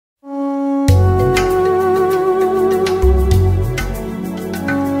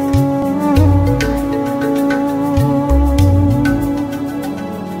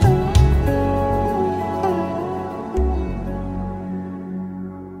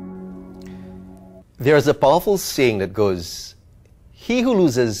There's a powerful saying that goes, he who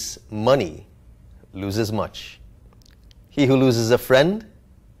loses money loses much. He who loses a friend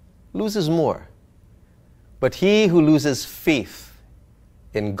loses more. But he who loses faith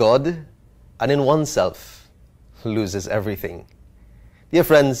in God and in oneself loses everything. Dear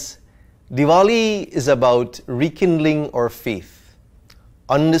friends, Diwali is about rekindling our faith,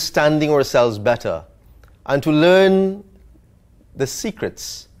 understanding ourselves better, and to learn the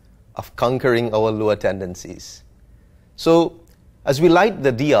secrets of conquering our lower tendencies. So, as we light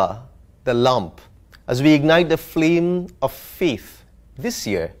the diya, the lamp, as we ignite the flame of faith this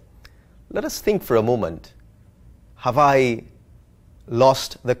year, let us think for a moment, have I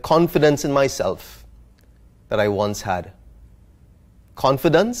lost the confidence in myself that I once had?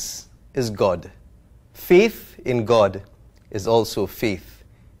 Confidence is God. Faith in God is also faith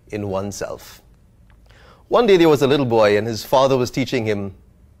in oneself. One day there was a little boy and his father was teaching him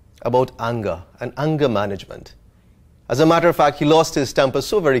about anger and anger management. As a matter of fact, he lost his temper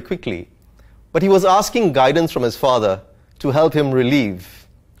so very quickly, but he was asking guidance from his father to help him relieve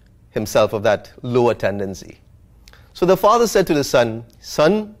himself of that lower tendency. So the father said to the son,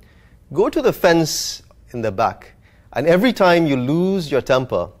 "Son, go to the fence in the back, and every time you lose your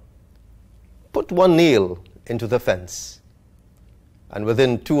temper, put one nail into the fence." And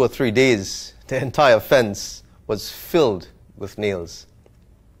within 2 or 3 days, the entire fence was filled with nails.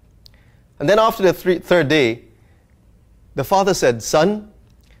 And then after the third day, the father said, "Son,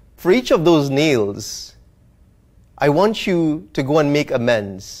 for each of those nails, I want you to go and make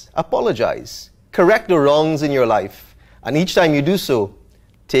amends, apologize, correct the wrongs in your life, and each time you do so,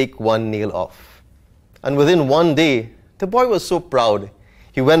 take one nail off." And within 1 day, the boy was so proud.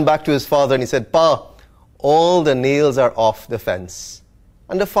 He went back to his father and he said, "Pa, all the nails are off the fence."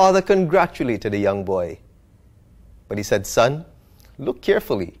 And the father congratulated the young boy. But he said, "Son, look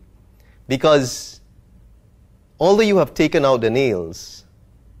carefully, because although you have taken out the nails,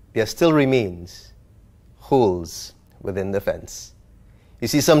 there still remains holes within the fence." You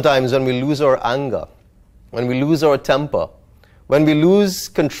see, sometimes when we lose our anger, when we lose our temper, when we lose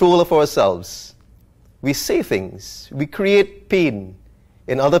control of ourselves, we say things, we create pain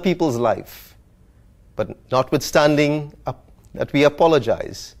in other people's life. But notwithstanding that we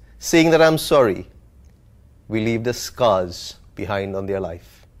apologize, saying that I'm sorry, we leave the scars behind on their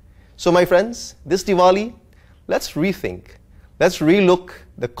life. So my friends, this Diwali, let's rethink, let's relook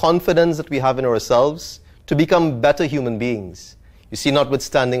the confidence that we have in ourselves to become better human beings. You see,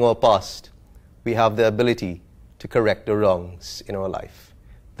 notwithstanding our past, we have the ability to correct the wrongs in our life.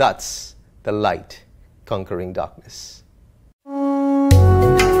 That's the light conquering darkness.